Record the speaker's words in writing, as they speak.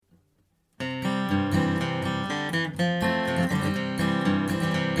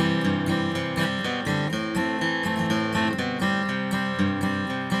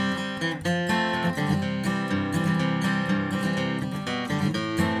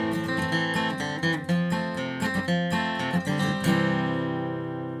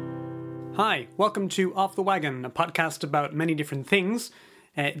Welcome to Off the Wagon, a podcast about many different things.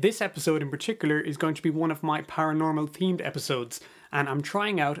 This episode in particular is going to be one of my paranormal themed episodes, and I'm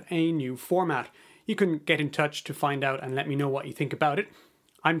trying out a new format. You can get in touch to find out and let me know what you think about it.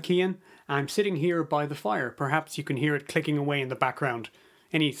 I'm Cian, and I'm sitting here by the fire. Perhaps you can hear it clicking away in the background.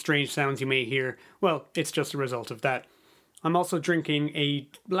 Any strange sounds you may hear, well, it's just a result of that. I'm also drinking a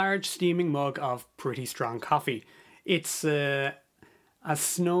large steaming mug of pretty strong coffee. It's a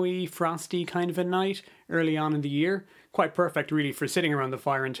snowy, frosty kind of a night early on in the year. Quite perfect, really, for sitting around the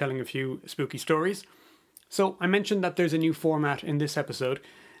fire and telling a few spooky stories. So I mentioned that there's a new format in this episode,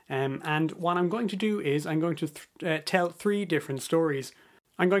 and what I'm going to do is I'm going to tell three different stories.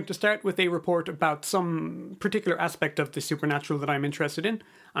 I'm going to start with a report about some particular aspect of the supernatural that I'm interested in.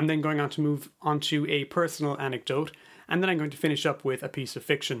 I'm then going on to move on to a personal anecdote, and then I'm going to finish up with a piece of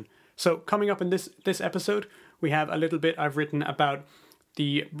fiction. So coming up in this episode, we have a little bit I've written about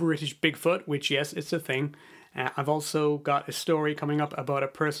the British Bigfoot, which, yes, it's a thing. I've also got a story coming up about a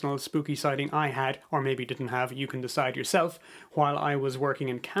personal spooky sighting I had, or maybe didn't have, you can decide yourself, while I was working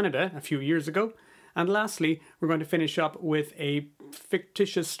in Canada a few years ago. And lastly, we're going to finish up with a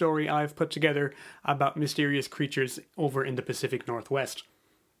fictitious story I've put together about mysterious creatures over in the Pacific Northwest.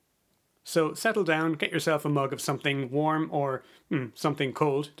 So settle down, get yourself a mug of something warm or something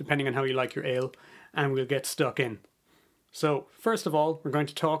cold, depending on how you like your ale, and we'll get stuck in. So, first of all, we're going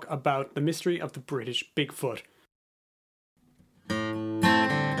to talk about the mystery of the British Bigfoot.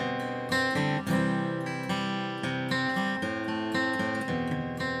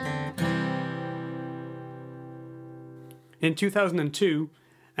 In 2002,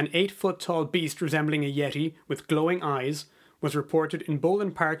 an 8-foot-tall beast resembling a yeti with glowing eyes was reported in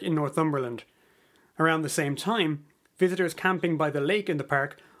Boland Park in Northumberland. Around the same time, visitors camping by the lake in the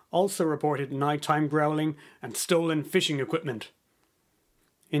park also reported nighttime growling and stolen fishing equipment.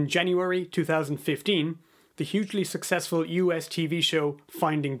 In January 2015, the hugely successful US TV show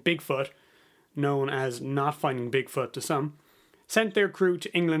Finding Bigfoot, known as Not Finding Bigfoot to some, sent their crew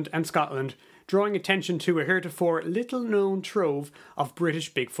to England and Scotland, drawing attention to a heretofore little-known trove of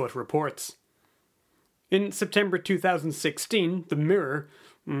British Bigfoot reports. In September 2016, The Mirror,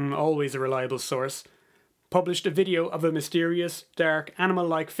 always a reliable source, published a video of a mysterious, dark,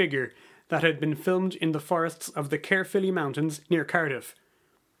 animal-like figure that had been filmed in the forests of the Caerphilly Mountains near Cardiff.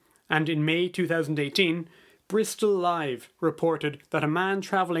 And in May 2018, Bristol Live reported that a man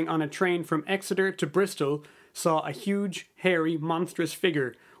travelling on a train from Exeter to Bristol saw a huge, hairy, monstrous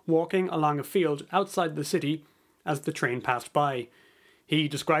figure walking along a field outside the city as the train passed by. He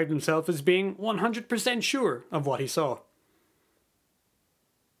described himself as being 100% sure of what he saw.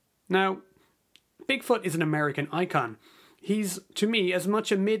 Now, Bigfoot is an American icon. He's, to me, as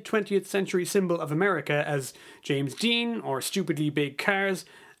much a mid-20th century symbol of America as James Dean, or stupidly big cars,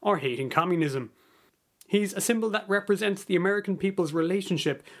 or hating communism. He's a symbol that represents the American people's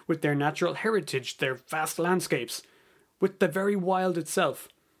relationship with their natural heritage, their vast landscapes, with the very wild itself.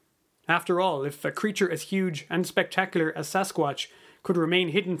 After all, if a creature as huge and spectacular as Sasquatch could remain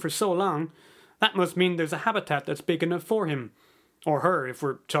hidden for so long, that must mean there's a habitat that's big enough for him. Or her, if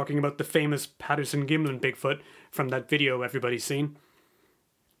we're talking about the famous Patterson-Gimlin Bigfoot from that video everybody's seen.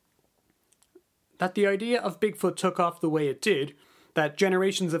 That the idea of Bigfoot took off the way it did, that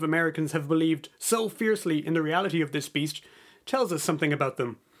generations of Americans have believed so fiercely in the reality of this beast, tells us something about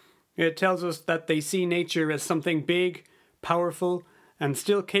them. It tells us that they see nature as something big, powerful, and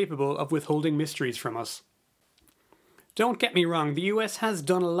still capable of withholding mysteries from us. Don't get me wrong, the US has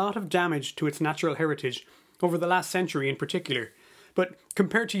done a lot of damage to its natural heritage over the last century in particular. But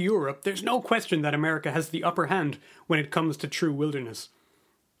compared to Europe, there's no question that America has the upper hand when it comes to true wilderness.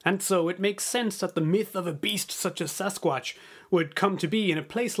 And so it makes sense that the myth of a beast such as Sasquatch would come to be in a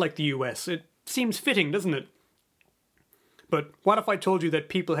place like the US. It seems fitting, doesn't it? But what if I told you that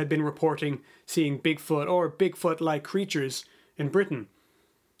people had been reporting seeing Bigfoot or Bigfoot-like creatures in Britain?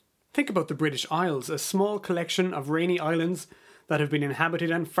 Think about the British Isles, a small collection of rainy islands that have been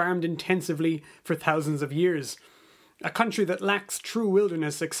inhabited and farmed intensively for thousands of years. A country that lacks true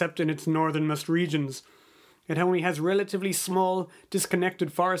wilderness except in its northernmost regions. It only has relatively small,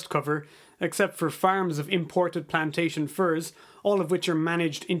 disconnected forest cover, except for farms of imported plantation firs, all of which are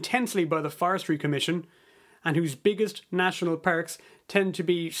managed intensely by the Forestry Commission, and whose biggest national parks tend to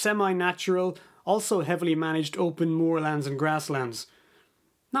be semi-natural, also heavily managed open moorlands and grasslands.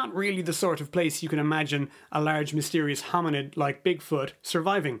 Not really the sort of place you can imagine a large mysterious hominid like Bigfoot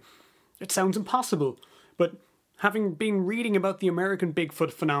surviving. It sounds impossible, but having been reading about the American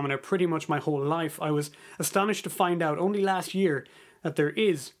Bigfoot phenomena pretty much my whole life, I was astonished to find out only last year that there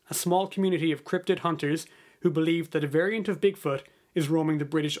is a small community of cryptid hunters who believe that a variant of Bigfoot is roaming the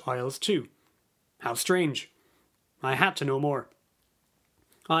British Isles too. How strange. I had to know more.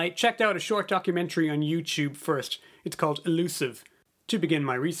 I checked out a short documentary on YouTube first. It's called Elusive, to begin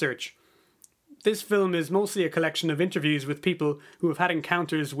my research. This film is mostly a collection of interviews with people who have had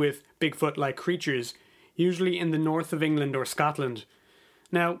encounters with Bigfoot-like creatures, usually in the north of England or Scotland.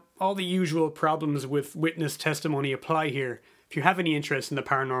 Now, all the usual problems with witness testimony apply here. If you have any interest in the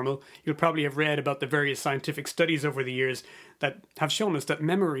paranormal, you'll probably have read about the various scientific studies over the years that have shown us that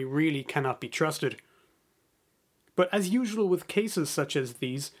memory really cannot be trusted. But as usual with cases such as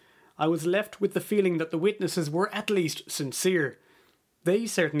these, I was left with the feeling that the witnesses were at least sincere. They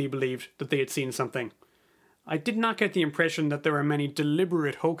certainly believed that they had seen something. I did not get the impression that there were many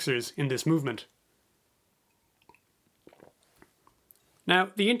deliberate hoaxers in this movement. Now,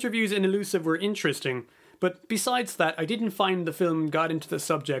 the interviews in Elusive were interesting, but besides that, I didn't find the film got into the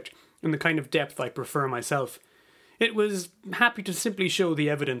subject in the kind of depth I prefer myself. It was happy to simply show the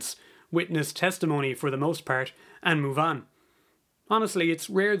evidence, witness testimony for the most part, and move on. Honestly, it's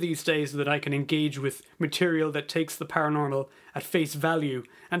rare these days that I can engage with material that takes the paranormal at face value,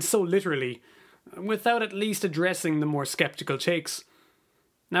 and so literally, without at least addressing the more skeptical takes.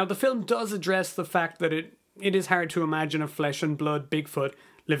 Now, the film does address the fact that it is hard to imagine a flesh and blood Bigfoot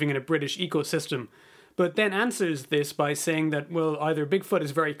living in a British ecosystem, but then answers this by saying that, well, either Bigfoot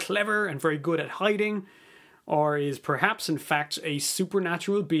is very clever and very good at hiding, or is perhaps in fact a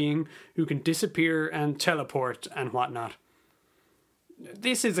supernatural being who can disappear and teleport and whatnot.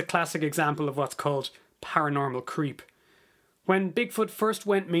 This is a classic example of what's called paranormal creep. When Bigfoot first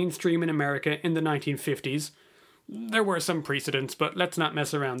went mainstream in America in the 1950s, there were some precedents, but let's not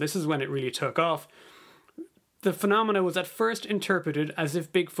mess around. This is when it really took off. The phenomena was at first interpreted as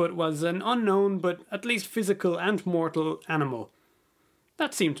if Bigfoot was an unknown but at least physical and mortal animal.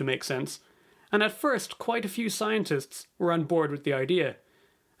 That seemed to make sense, and at first quite a few scientists were on board with the idea.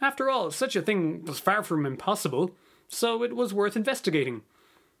 After all, such a thing was far from impossible, so it was worth investigating.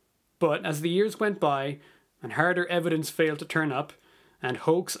 But as the years went by, and harder evidence failed to turn up, and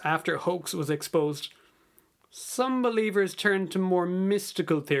hoax after hoax was exposed, some believers turned to more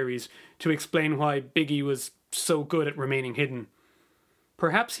mystical theories to explain why Biggie was so good at remaining hidden.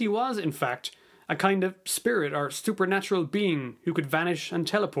 Perhaps he was, in fact, a kind of spirit or supernatural being who could vanish and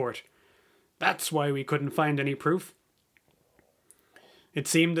teleport. That's why we couldn't find any proof. It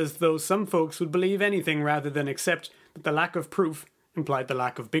seemed as though some folks would believe anything rather than accept that the lack of proof implied the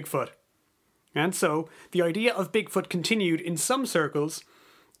lack of Bigfoot. And so, the idea of Bigfoot continued in some circles,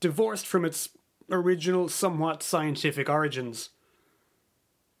 divorced from its original, somewhat scientific origins.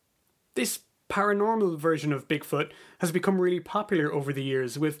 This paranormal version of Bigfoot has become really popular over the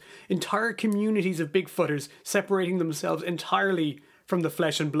years, with entire communities of Bigfooters separating themselves entirely from the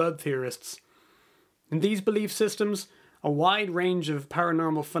flesh and blood theorists. In these belief systems, a wide range of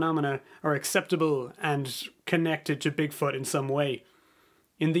paranormal phenomena are acceptable and connected to Bigfoot in some way.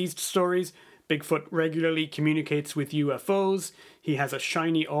 In these stories, Bigfoot regularly communicates with UFOs, he has a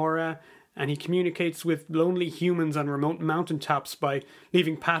shiny aura, and he communicates with lonely humans on remote mountaintops by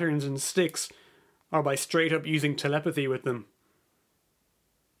leaving patterns and sticks, or by straight up using telepathy with them.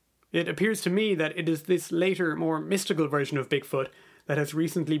 It appears to me that it is this later, more mystical version of Bigfoot that has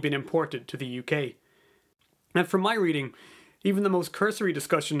recently been imported to the UK. And from my reading, even the most cursory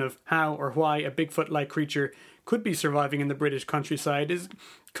discussion of how or why a Bigfoot-like creature could be surviving in the British countryside is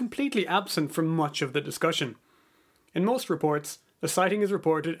completely absent from much of the discussion. In most reports, a sighting is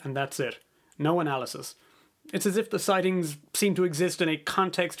reported and that's it. No analysis. It's as if the sightings seem to exist in a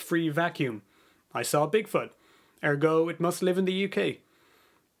context-free vacuum. I saw Bigfoot. Ergo, it must live in the UK.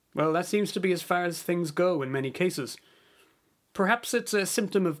 Well, that seems to be as far as things go in many cases. Perhaps it's a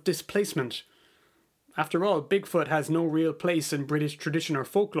symptom of displacement. After all, Bigfoot has no real place in British tradition or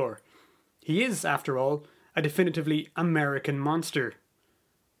folklore. He is, after all, a definitively American monster.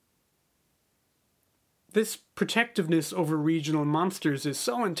 This protectiveness over regional monsters is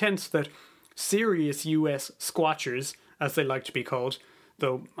so intense that serious US squatchers, as they like to be called,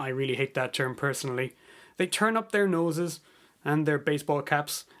 though I really hate that term personally, they turn up their noses and their baseball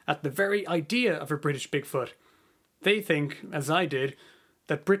caps at the very idea of a British Bigfoot. They think, as I did,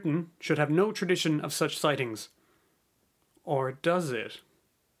 that Britain should have no tradition of such sightings. Or does it?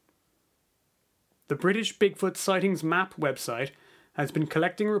 The British Bigfoot Sightings Map website has been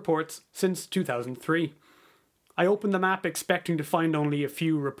collecting reports since 2003. I opened the map expecting to find only a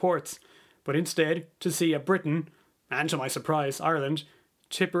few reports, but instead to see a Britain, and to my surprise, Ireland,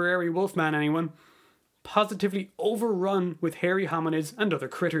 Tipperary Wolfman anyone, positively overrun with hairy hominids and other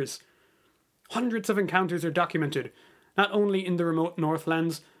critters. Hundreds of encounters are documented, not only in the remote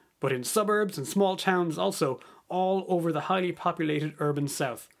Northlands, but in suburbs and small towns also, all over the highly populated urban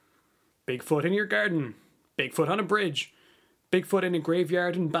south. Bigfoot in your garden. Bigfoot on a bridge. Bigfoot in a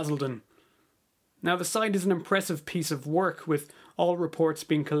graveyard in Basildon. Now, the site is an impressive piece of work, with all reports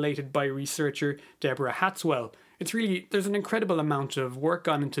being collated by researcher Deborah Hatswell. There's an incredible amount of work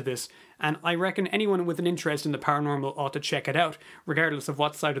gone into this, and I reckon anyone with an interest in the paranormal ought to check it out, regardless of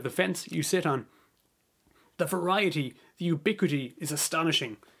what side of the fence you sit on. The variety, the ubiquity is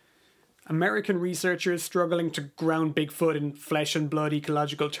astonishing. American researchers struggling to ground Bigfoot in flesh and blood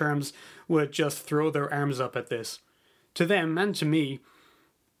ecological terms would just throw their arms up at this. To them, and to me,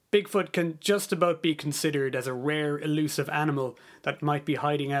 Bigfoot can just about be considered as a rare, elusive animal that might be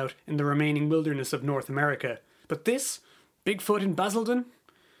hiding out in the remaining wilderness of North America. But this? Bigfoot in Basildon?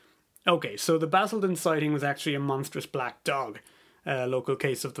 Okay, so the Basildon sighting was actually a monstrous black dog, a local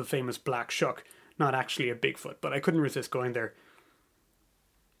case of the famous black shuck, not actually a Bigfoot, but I couldn't resist going there.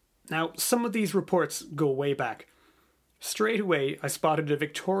 Now, some of these reports go way back. Straight away, I spotted a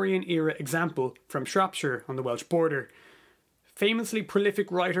Victorian-era example from Shropshire on the Welsh border. Famously prolific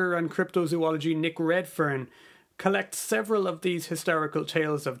writer on cryptozoology Nick Redfern collects several of these historical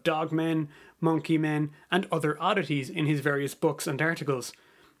tales of dogmen, monkey men, and other oddities in his various books and articles,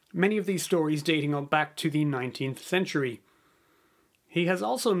 many of these stories dating back to the 19th century. He has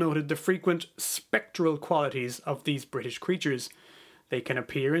also noted the frequent spectral qualities of these British creatures. They can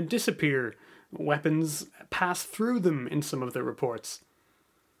appear and disappear. Weapons pass through them in some of the reports.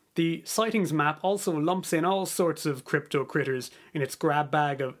 The sightings map also lumps in all sorts of crypto critters in its grab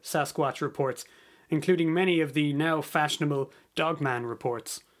bag of Sasquatch reports, including many of the now fashionable Dogman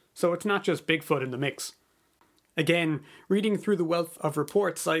reports. So it's not just Bigfoot in the mix. Again, reading through the wealth of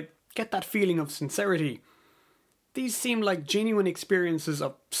reports, I get that feeling of sincerity. These seem like genuine experiences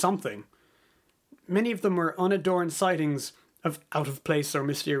of something. Many of them are unadorned sightings of out-of-place or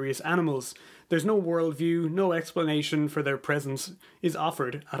mysterious animals. There's no worldview, no explanation for their presence is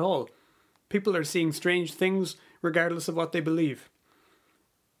offered at all. People are seeing strange things regardless of what they believe.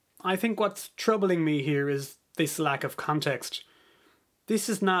 I think what's troubling me here is this lack of context. This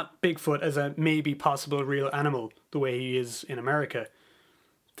is not Bigfoot as a maybe possible real animal, the way he is in America.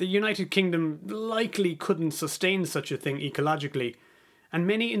 The United Kingdom likely couldn't sustain such a thing ecologically, and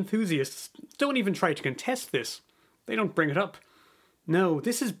many enthusiasts don't even try to contest this. They don't bring it up. No,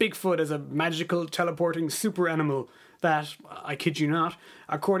 this is Bigfoot as a magical teleporting super animal that, I kid you not,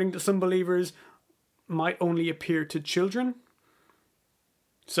 according to some believers, might only appear to children.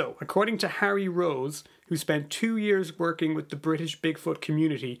 So, according to Harry Rose, who spent 2 years working with the British Bigfoot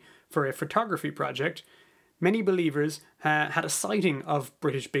community for a photography project, many believers had a sighting of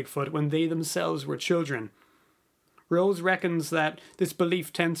British Bigfoot when they themselves were children. Rose reckons that this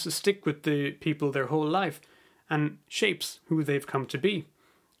belief tends to stick with the people their whole life and shapes who they've come to be.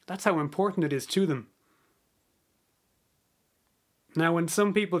 That's how important it is to them. Now, when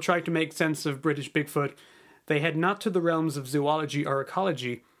some people try to make sense of British Bigfoot, they head not to the realms of zoology or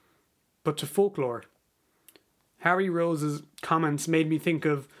ecology, but to folklore. Harry Rose's comments made me think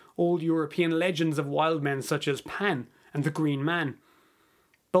of old European legends of wild men such as Pan and the Green Man.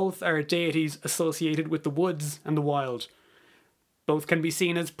 Both are deities associated with the woods and the wild. Both can be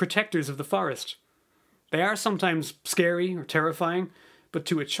seen as protectors of the forest. They are sometimes scary or terrifying, but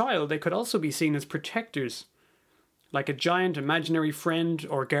to a child they could also be seen as protectors, like a giant imaginary friend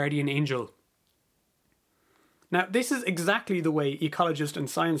or guardian angel. Now, this is exactly the way ecologist and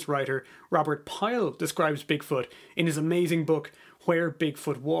science writer Robert Pyle describes Bigfoot in his amazing book, Where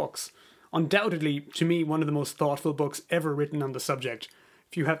Bigfoot Walks. Undoubtedly, to me, one of the most thoughtful books ever written on the subject.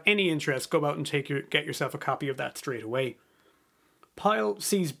 If you have any interest, go out and get yourself a copy of that straight away. Pyle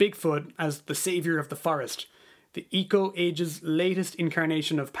sees Bigfoot as the saviour of the forest, the eco-age's latest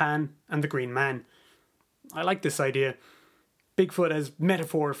incarnation of Pan and the Green Man. I like this idea. Bigfoot as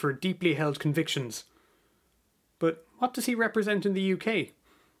metaphor for deeply held convictions. But what does he represent in the UK?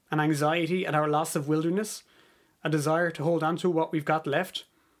 An anxiety at our loss of wilderness? A desire to hold on to what we've got left?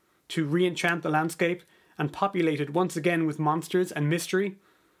 To re-enchant the landscape and populate it once again with monsters and mystery?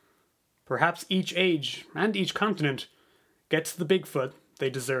 Perhaps each age and each continent gets the Bigfoot they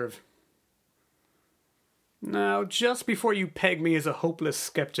deserve. Now, just before you peg me as a hopeless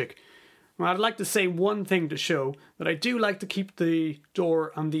skeptic, I'd like to say one thing to show that I do like to keep the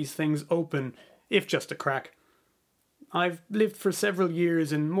door on these things open, if just a crack. I've lived for several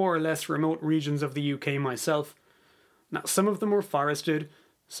years in more or less remote regions of the UK myself. Now, some of them were forested,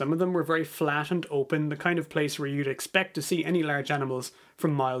 some of them were very flat and open, the kind of place where you'd expect to see any large animals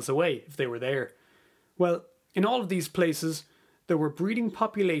from miles away if they were there. Well, in all of these places, there were breeding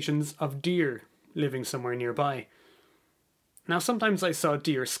populations of deer living somewhere nearby. Now, sometimes I saw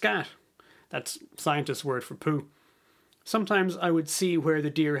deer scat. That's scientists' word for poo. Sometimes I would see where the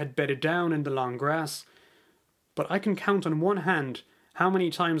deer had bedded down in the long grass, but I can count on one hand how many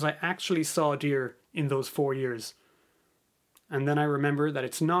times I actually saw deer in those 4 years. And then I remember that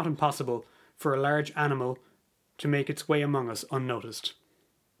it's not impossible for a large animal to make its way among us unnoticed.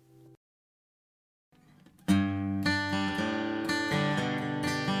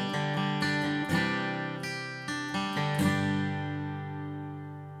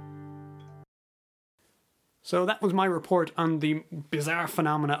 So that was my report on the bizarre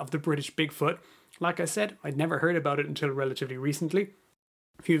phenomena of the British Bigfoot. Like I said, I'd never heard about it until relatively recently.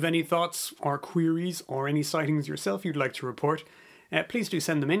 If you have any thoughts or queries or any sightings yourself you'd like to report, please do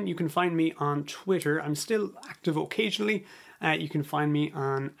send them in. You can find me on Twitter. I'm still active occasionally. You can find me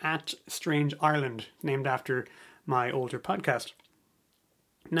on @StrangeIreland, named after my older podcast.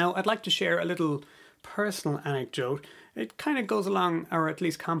 Now, I'd like to share a little personal anecdote. It kind of goes along, or at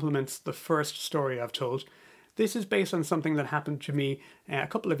least complements, the first story I've told. This is based on something that happened to me a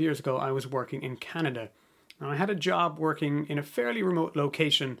couple of years ago. I was working in Canada. Now, I had a job working in a fairly remote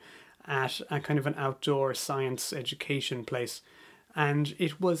location at a kind of an outdoor science education place. And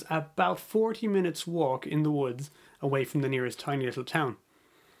it was about 40 minutes walk in the woods away from the nearest tiny little town.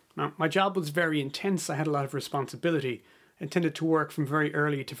 Now, my job was very intense. I had a lot of responsibility. I tended to work from very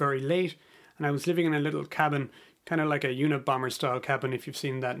early to very late. And I was living in a little cabin, kind of like a Unabomber style cabin if you've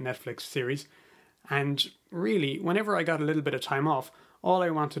seen that Netflix series. And really, whenever I got a little bit of time off, all I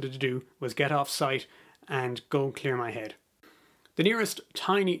wanted to do was get off site and go clear my head. The nearest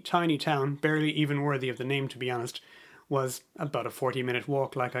tiny town, barely even worthy of the name to be honest, was about a 40-minute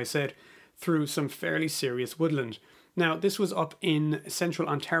walk, like I said, through some fairly serious woodland. Now, this was up in central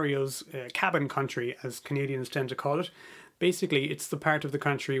Ontario's cabin country, as Canadians tend to call it. Basically, it's the part of the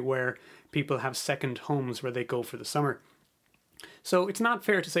country where people have second homes where they go for the summer. So it's not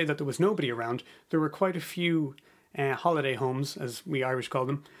fair to say that there was nobody around. There were quite a few holiday homes, as we Irish call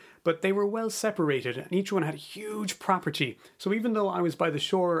them, but they were well separated and each one had huge property. So even though I was by the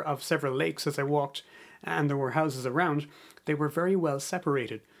shore of several lakes as I walked and there were houses around, they were very well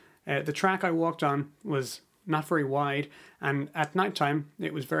separated. The track I walked on was not very wide, and at night time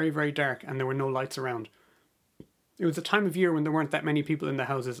it was very, very dark and there were no lights around. It was a time of year when there weren't that many people in the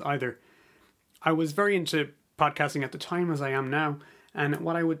houses either. I was very into podcasting at the time, as I am now, and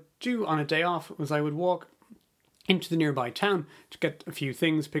what I would do on a day off was I would walk into the nearby town to get a few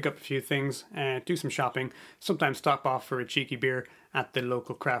things, pick up a few things, do some shopping, sometimes stop off for a cheeky beer at the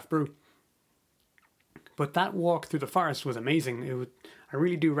local craft brew. But that walk through the forest was amazing. I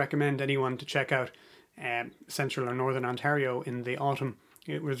really do recommend anyone to check out central or northern Ontario in the autumn.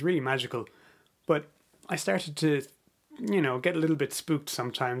 It was really magical. But I started to, get a little bit spooked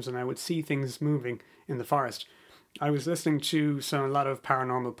sometimes, and I would see things moving in the forest. I was listening to a lot of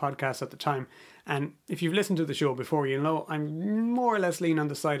paranormal podcasts at the time, and if you've listened to the show before, you'll know I'm more or less lean on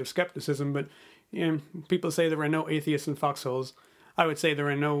the side of skepticism, but people say there are no atheists in foxholes. I would say there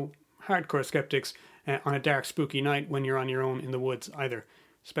are no hardcore skeptics on a dark, spooky night when you're on your own in the woods either,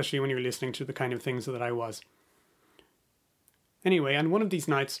 especially when you're listening to the kind of things that I was. Anyway, on one of these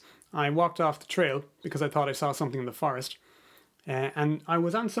nights, I walked off the trail because I thought I saw something in the forest. And I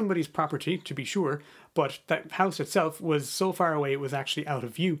was on somebody's property, to be sure, but that house itself was so far away it was actually out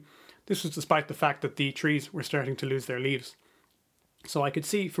of view. This was despite the fact that the trees were starting to lose their leaves. So I could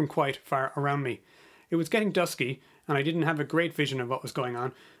see from quite far around me. It was getting dusky, and I didn't have a great vision of what was going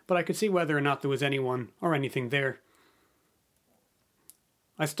on, but I could see whether or not there was anyone or anything there.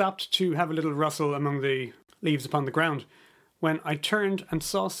 I stopped to have a little rustle among the leaves upon the ground, when I turned and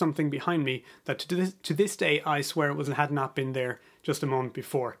saw something behind me that to this day I swear had not been there just a moment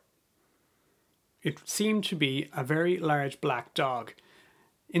before. It seemed to be a very large black dog.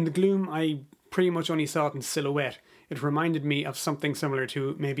 In the gloom, I pretty much only saw it in silhouette. It reminded me of something similar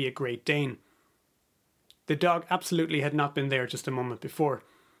to maybe a Great Dane. The dog absolutely had not been there just a moment before.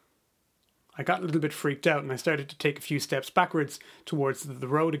 I got a little bit freaked out and I started to take a few steps backwards towards the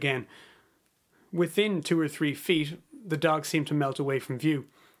road again. Within 2 or 3 feet, the dog seemed to melt away from view.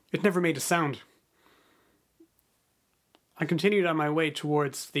 It never made a sound. I continued on my way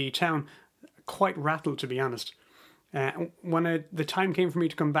towards the town, quite rattled to be honest. When the time came for me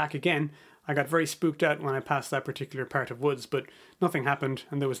to come back again, I got very spooked out when I passed that particular part of woods, but nothing happened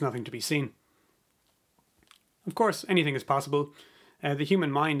and there was nothing to be seen. Of course, anything is possible. The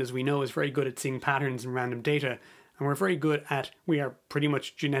human mind, as we know, is very good at seeing patterns and random data, and we are pretty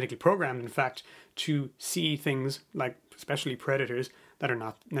much genetically programmed, in fact, to see things, like especially predators, that are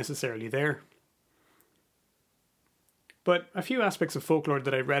not necessarily there. But a few aspects of folklore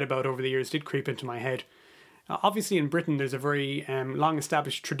that I read about over the years did creep into my head. Obviously, in Britain, there's a very long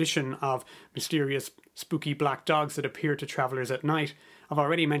established tradition of mysterious, spooky black dogs that appear to travellers at night. I've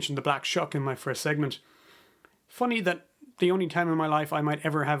already mentioned the Black Shuck in my first segment. Funny that the only time in my life I might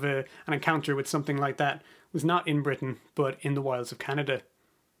ever have an encounter with something like that was not in Britain, but in the wilds of Canada.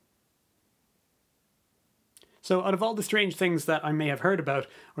 So out of all the strange things that I may have heard about,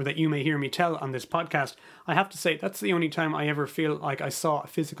 or that you may hear me tell on this podcast, I have to say that's the only time I ever feel like I saw a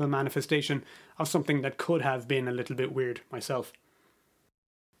physical manifestation of something that could have been a little bit weird myself.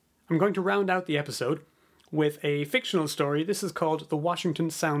 I'm going to round out the episode with a fictional story. This is called The Washington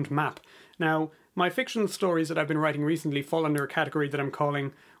Sound Map. Now, my fictional stories that I've been writing recently fall under a category that I'm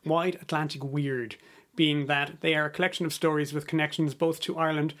calling Wide Atlantic Weird, being that they are a collection of stories with connections both to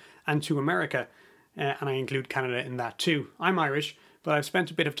Ireland and to America. And I include Canada in that too. I'm Irish, but I've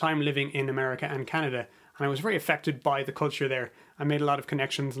spent a bit of time living in America and Canada, and I was very affected by the culture there. I made a lot of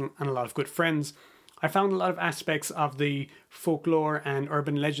connections and a lot of good friends. I found a lot of aspects of the folklore and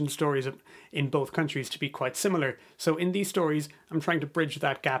urban legend stories in both countries to be quite similar. So in these stories, I'm trying to bridge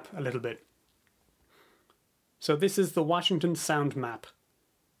that gap a little bit. So this is the Washington Sound Map.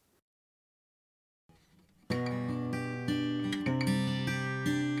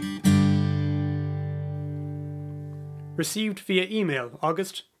 Received via email,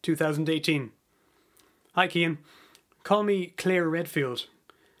 August 2018. Hi Cian, call me Claire Redfield.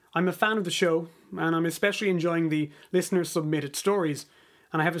 I'm a fan of the show, and I'm especially enjoying the listener-submitted stories,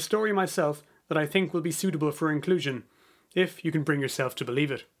 and I have a story myself that I think will be suitable for inclusion, if you can bring yourself to believe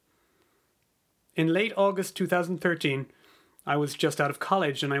it. In late August 2013, I was just out of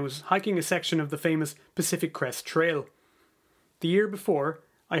college and I was hiking a section of the famous Pacific Crest Trail. The year before,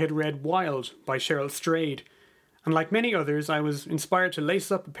 I had read Wild by Cheryl Strayed, and like many others, I was inspired to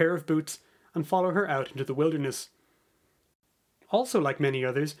lace up a pair of boots and follow her out into the wilderness. Also, like many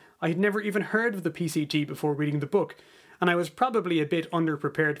others, I had never even heard of the PCT before reading the book, and I was probably a bit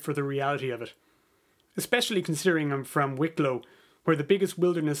underprepared for the reality of it. Especially considering I'm from Wicklow, where the biggest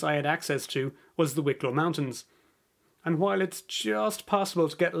wilderness I had access to was the Wicklow Mountains. And while it's just possible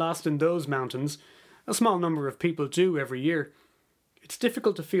to get lost in those mountains, a small number of people do every year, it's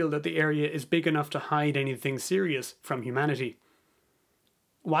difficult to feel that the area is big enough to hide anything serious from humanity.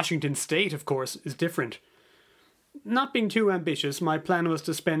 Washington State, of course, is different. Not being too ambitious, my plan was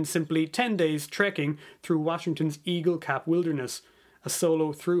to spend simply 10 days trekking through Washington's Eagle Cap Wilderness, a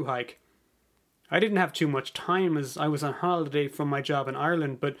solo through hike. I didn't have too much time as I was on holiday from my job in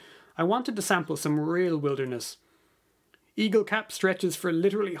Ireland, but I wanted to sample some real wilderness. Eagle Cap stretches for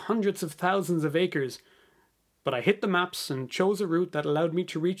literally hundreds of thousands of acres, but I hit the maps and chose a route that allowed me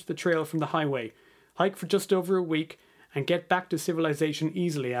to reach the trail from the highway, hike for just over a week, and get back to civilization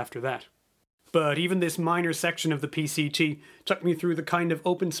easily after that. But even this minor section of the PCT took me through the kind of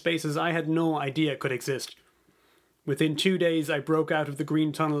open spaces I had no idea could exist. Within 2 days I broke out of the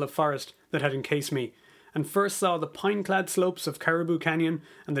green tunnel of forest that had encased me, and first saw the pine-clad slopes of Caribou Canyon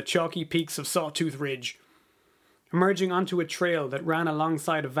and the chalky peaks of Sawtooth Ridge. Emerging onto a trail that ran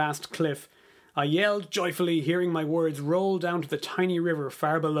alongside a vast cliff, I yelled joyfully, hearing my words roll down to the tiny river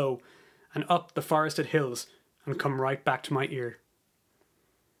far below, and up the forested hills, and come right back to my ear.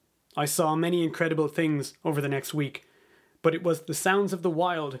 I saw many incredible things over the next week, but it was the sounds of the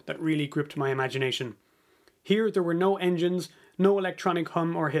wild that really gripped my imagination. Here there were no engines, no electronic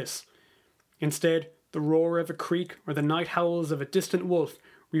hum or hiss. Instead, the roar of a creek or the night howls of a distant wolf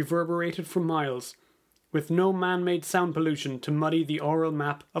reverberated for miles, with no man-made sound pollution to muddy the aural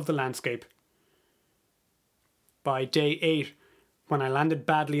map of the landscape. By day 8, when I landed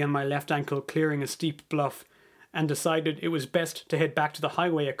badly on my left ankle clearing a steep bluff, and decided it was best to head back to the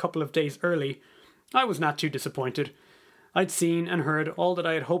highway a couple of days early, I was not too disappointed. I'd seen and heard all that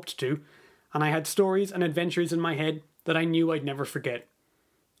I had hoped to, and I had stories and adventures in my head that I knew I'd never forget.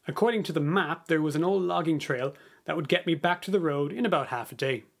 According to the map, there was an old logging trail that would get me back to the road in about half a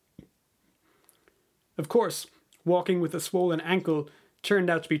day. Of course, walking with a swollen ankle turned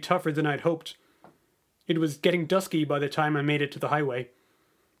out to be tougher than I'd hoped. It was getting dusky by the time I made it to the highway.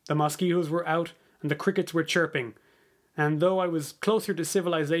 The mosquitoes were out and the crickets were chirping, and though I was closer to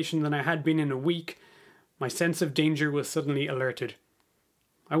civilization than I had been in a week, my sense of danger was suddenly alerted.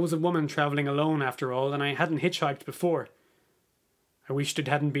 I was a woman travelling alone after all, and I hadn't hitchhiked before. I wished it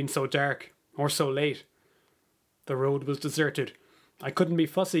hadn't been so dark, or so late. The road was deserted. I couldn't be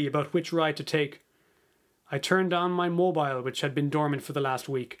fussy about which ride to take. I turned on my mobile, which had been dormant for the last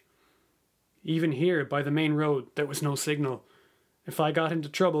week. Even here, by the main road, there was no signal. If I got into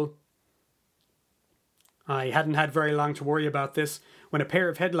trouble... I hadn't had very long to worry about this when a pair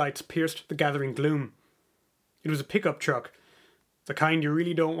of headlights pierced the gathering gloom. It was a pickup truck, the kind you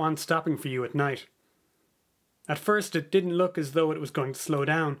really don't want stopping for you at night. At first, it didn't look as though it was going to slow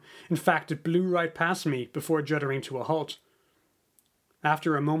down. In fact, it blew right past me before juddering to a halt.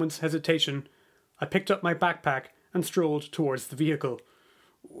 After a moment's hesitation, I picked up my backpack and strolled towards the vehicle.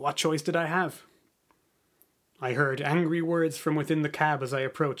 What choice did I have? I heard angry words from within the cab as I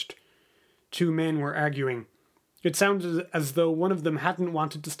approached. Two men were arguing. It sounded as though one of them hadn't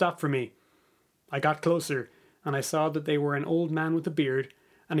wanted to stop for me. I got closer, and I saw that they were an old man with a beard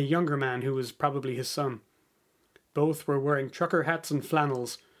and a younger man who was probably his son. Both were wearing trucker hats and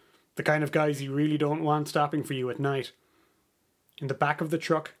flannels, the kind of guys you really don't want stopping for you at night. In the back of the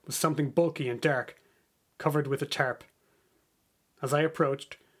truck was something bulky and dark, covered with a tarp. As I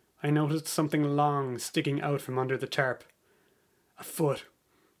approached, I noticed something long sticking out from under the tarp. A foot.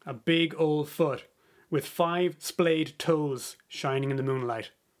 A big old foot, with 5 splayed toes shining in the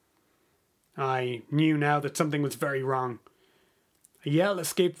moonlight. I knew now that something was very wrong. A yell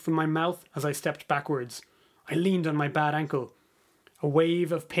escaped from my mouth as I stepped backwards. I leaned on my bad ankle. A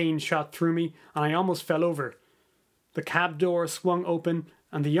wave of pain shot through me, and I almost fell over. The cab door swung open,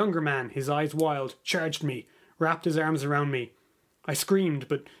 and the younger man, his eyes wild, charged me, wrapped his arms around me. I screamed,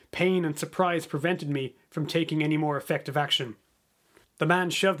 but pain and surprise prevented me from taking any more effective action. The man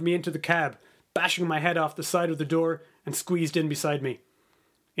shoved me into the cab, bashing my head off the side of the door, and squeezed in beside me.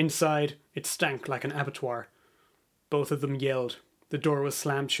 Inside, it stank like an abattoir. Both of them yelled. The door was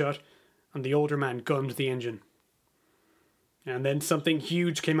slammed shut, and the older man gunned the engine. And then something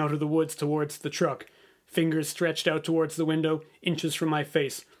huge came out of the woods towards the truck. Fingers stretched out towards the window, inches from my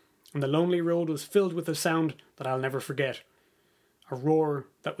face, and the lonely road was filled with a sound that I'll never forget. A roar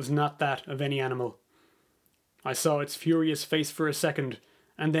that was not that of any animal. I saw its furious face for a second,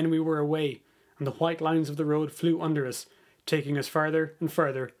 and then we were away, and the white lines of the road flew under us, taking us farther and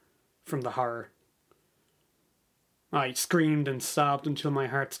farther from the horror. I screamed and sobbed until my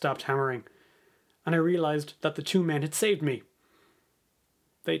heart stopped hammering, and I realized that the two men had saved me.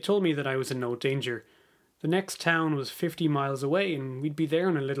 They told me that I was in no danger. The next town was 50 miles away, and we'd be there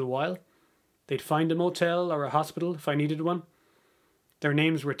in a little while. They'd find a motel or a hospital if I needed one. Their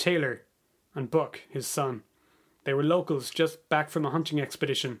names were Taylor and Buck, his son. They were locals just back from a hunting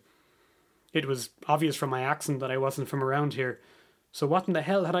expedition. It was obvious from my accent that I wasn't from around here, so what in the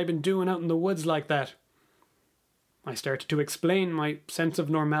hell had I been doing out in the woods like that? I started to explain, my sense of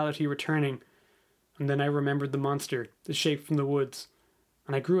normality returning, and then I remembered the monster, the shape from the woods,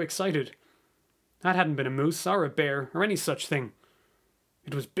 and I grew excited. That hadn't been a moose or a bear or any such thing.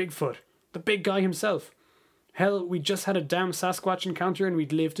 It was Bigfoot, the big guy himself. Hell, we'd just had a damn Sasquatch encounter and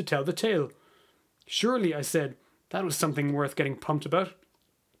we'd live to tell the tale. Surely, I said, that was something worth getting pumped about.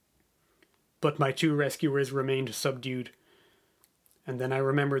 But my two rescuers remained subdued. And then I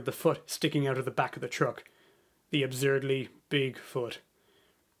remembered the foot sticking out of the back of the truck. The absurdly big foot.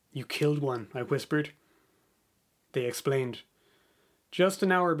 You killed one, I whispered. They explained. Just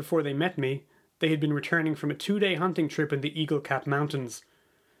an hour before they met me, they had been returning from a 2-day hunting trip in the Eagle Cap Mountains.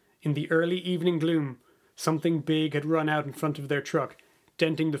 In the early evening gloom, something big had run out in front of their truck,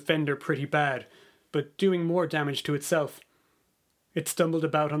 denting the fender pretty bad, but doing more damage to itself. It stumbled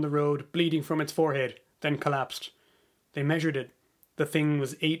about on the road, bleeding from its forehead, then collapsed. They measured it. The thing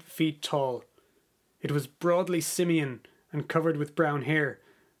was 8 feet tall. It was broadly simian and covered with brown hair,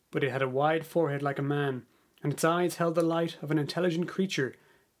 but it had a wide forehead like a man, and its eyes held the light of an intelligent creature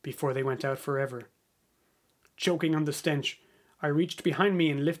before they went out forever. Choking on the stench, I reached behind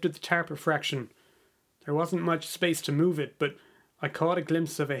me and lifted the tarp a fraction. There wasn't much space to move it, but I caught a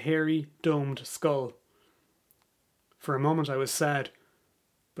glimpse of a hairy, domed skull. For a moment I was sad,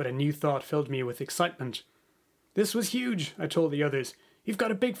 but a new thought filled me with excitement. This was huge, I told the others. You've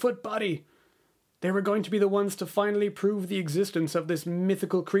got a Bigfoot body. They were going to be the ones to finally prove the existence of this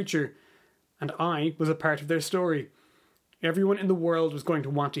mythical creature, and I was a part of their story. Everyone in the world was going to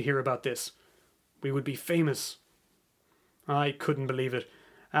want to hear about this. We would be famous. I couldn't believe it.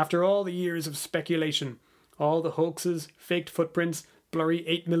 After all the years of speculation, all the hoaxes, faked footprints, blurry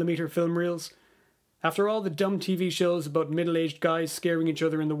 8mm film reels, after all the dumb TV shows about middle-aged guys scaring each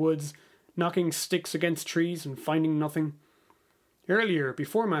other in the woods, knocking sticks against trees and finding nothing. Earlier,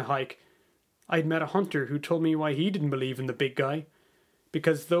 before my hike, I'd met a hunter who told me why he didn't believe in the big guy.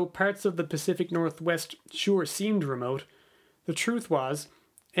 Because though parts of the Pacific Northwest sure seemed remote, the truth was,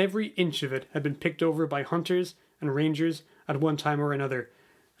 every inch of it had been picked over by hunters and rangers at one time or another,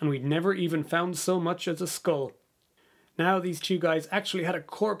 and we'd never even found so much as a skull. Now these two guys actually had a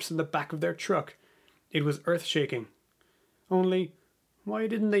corpse in the back of their truck. It was earth-shaking. Only, why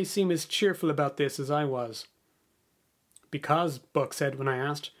didn't they seem as cheerful about this as I was? Because, Buck said when I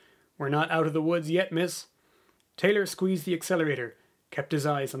asked, we're not out of the woods yet, miss. Taylor squeezed the accelerator, kept his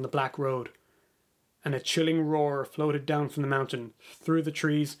eyes on the black road. and a chilling roar floated down from the mountain, through the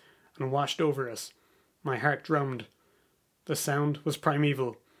trees, and washed over us. My heart drummed. The sound was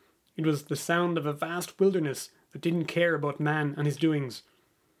primeval. It was the sound of a vast wilderness that didn't care about man and his doings.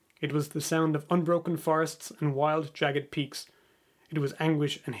 It was the sound of unbroken forests and wild, jagged peaks. It was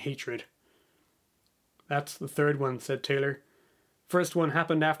anguish and hatred. "That's the third one," said Taylor. "First one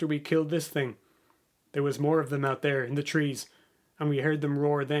happened after we killed this thing. There was more of them out there in the trees, and we heard them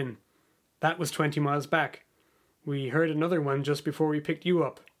roar then. That was 20 miles back. We heard another one just before we picked you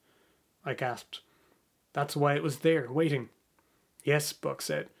up." I gasped. "That's why it was there, waiting." "Yes," Buck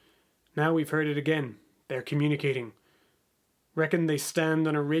said. "Now we've heard it again. They're communicating. Reckon they stand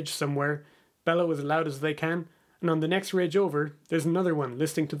on a ridge somewhere, bellow as loud as they can, and on the next ridge over, there's another one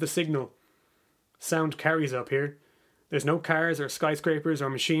listening to the signal. Sound carries up here. There's no cars or skyscrapers or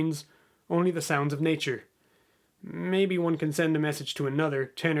machines, only the sounds of nature. Maybe one can send a message to another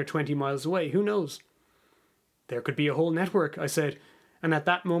 10 or 20 miles away, who knows?" "There could be a whole network," I said, and at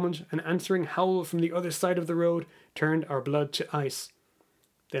that moment an answering howl from the other side of the road turned our blood to ice.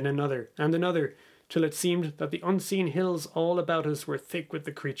 Then another, and another, till it seemed that the unseen hills all about us were thick with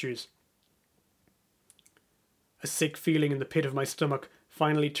the creatures. A sick feeling in the pit of my stomach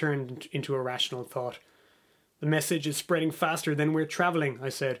finally turned into a rational thought. "The message is spreading faster than we're travelling," I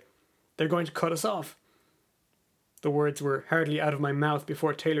said. "They're going to cut us off." The words were hardly out of my mouth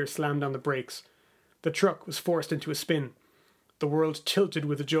before Taylor slammed on the brakes. The truck was forced into a spin. The world tilted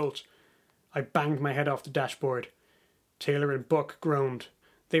with a jolt. I banged my head off the dashboard. Taylor and Buck groaned.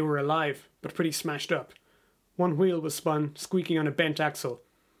 They were alive, but pretty smashed up. One wheel was spun, squeaking on a bent axle.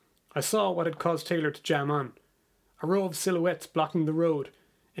 I saw what had caused Taylor to jam on. A row of silhouettes blocking the road,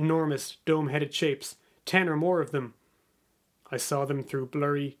 enormous, dome-headed shapes, 10 or more of them. I saw them through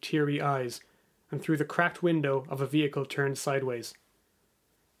blurry, teary eyes, and through the cracked window of a vehicle turned sideways.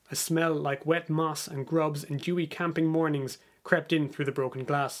 A smell like wet moss and grubs and dewy camping mornings crept in through the broken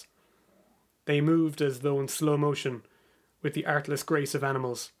glass. They moved as though in slow motion, with the artless grace of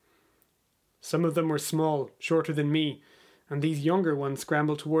animals. Some of them were small, shorter than me, and these younger ones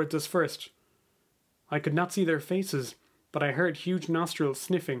scrambled towards us first. I could not see their faces, but I heard huge nostrils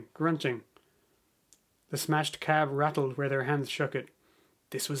sniffing, grunting. The smashed cab rattled where their hands shook it.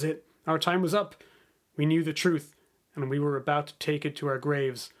 This was it. Our time was up. We knew the truth, and we were about to take it to our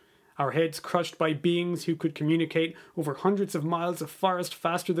graves, our heads crushed by beings who could communicate over hundreds of miles of forest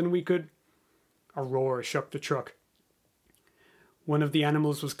faster than we could. A roar shook the truck. One of the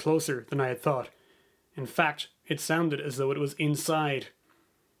animals was closer than I had thought. In fact, it sounded as though it was inside.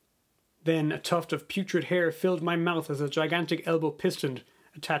 Then a tuft of putrid hair filled my mouth as a gigantic elbow pistoned,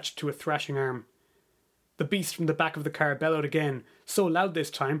 attached to a thrashing arm. The beast from the back of the car bellowed again, so loud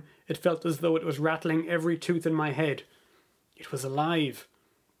this time it felt as though it was rattling every tooth in my head. It was alive.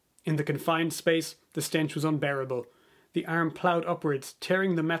 In the confined space, the stench was unbearable. The arm ploughed upwards,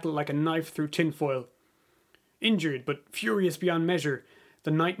 tearing the metal like a knife through tinfoil. Injured, but furious beyond measure,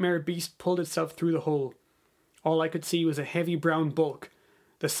 the nightmare beast pulled itself through the hole. All I could see was a heavy brown bulk.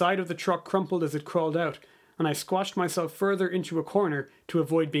 The side of the truck crumpled as it crawled out, and I squashed myself further into a corner to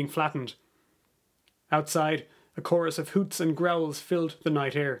avoid being flattened. Outside, a chorus of hoots and growls filled the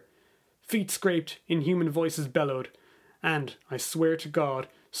night air. Feet scraped, inhuman voices bellowed, and, I swear to God,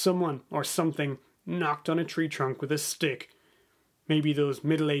 someone or something knocked on a tree trunk with a stick. Maybe those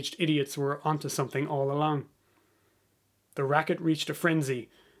middle-aged idiots were onto something all along. The racket reached a frenzy.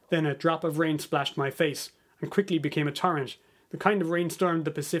 Then a drop of rain splashed my face, and quickly became a torrent, the kind of rainstorm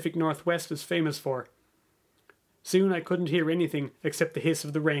the Pacific Northwest is famous for. Soon I couldn't hear anything except the hiss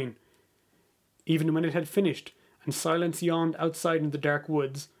of the rain. Even when it had finished, and silence yawned outside in the dark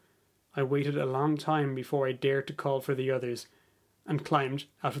woods, I waited a long time before I dared to call for the others, and climbed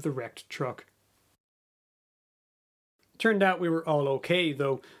out of the wrecked truck. Turned out we were all okay,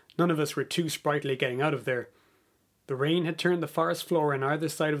 though none of us were too sprightly getting out of there. The rain had turned the forest floor on either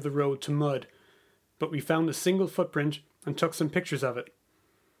side of the road to mud, but we found a single footprint and took some pictures of it.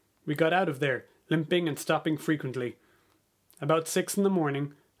 We got out of there, limping and stopping frequently. About 6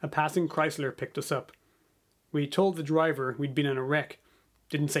 a.m, a passing Chrysler picked us up. We told the driver we'd been in a wreck,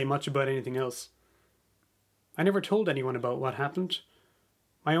 didn't say much about anything else. I never told anyone about what happened.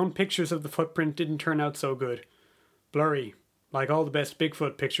 My own pictures of the footprint didn't turn out so good. Blurry, like all the best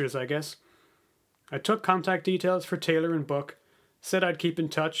Bigfoot pictures, I guess. I took contact details for Taylor and Buck, said I'd keep in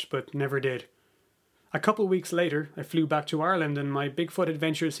touch, but never did. A couple weeks later, I flew back to Ireland and my Bigfoot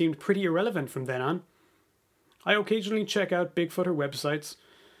adventure seemed pretty irrelevant from then on. I occasionally check out Bigfooter websites.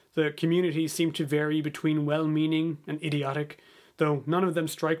 The communities seem to vary between well-meaning and idiotic, though none of them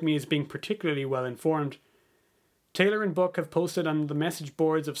strike me as being particularly well-informed. Taylor and Buck have posted on the message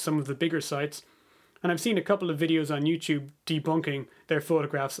boards of some of the bigger sites, and I've seen a couple of videos on YouTube debunking their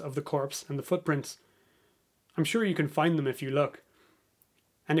photographs of the corpse and the footprints. I'm sure you can find them if you look.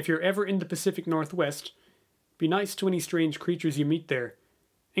 And if you're ever in the Pacific Northwest, be nice to any strange creatures you meet there,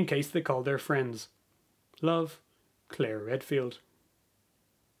 in case they call their friends. Love, Claire Redfield.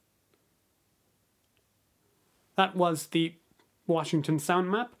 That was the Washington Sound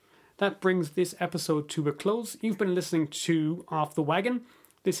Map. That brings this episode to a close. You've been listening to Off the Wagon.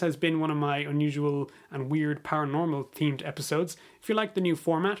 This has been one of my unusual and weird paranormal themed episodes. If you like the new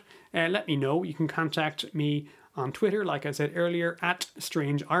format, let me know. You can contact me on Twitter, like I said earlier, at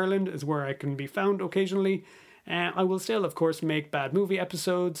Strange Ireland is where I can be found occasionally. I will still, of course, make bad movie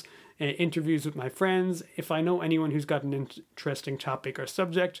episodes, interviews with my friends. If I know anyone who's got an interesting topic or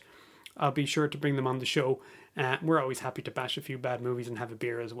subject, I'll be sure to bring them on the show. We're always happy to bash a few bad movies and have a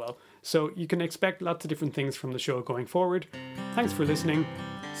beer as well. So you can expect lots of different things from the show going forward. Thanks for listening.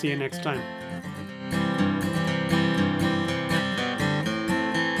 See you next time.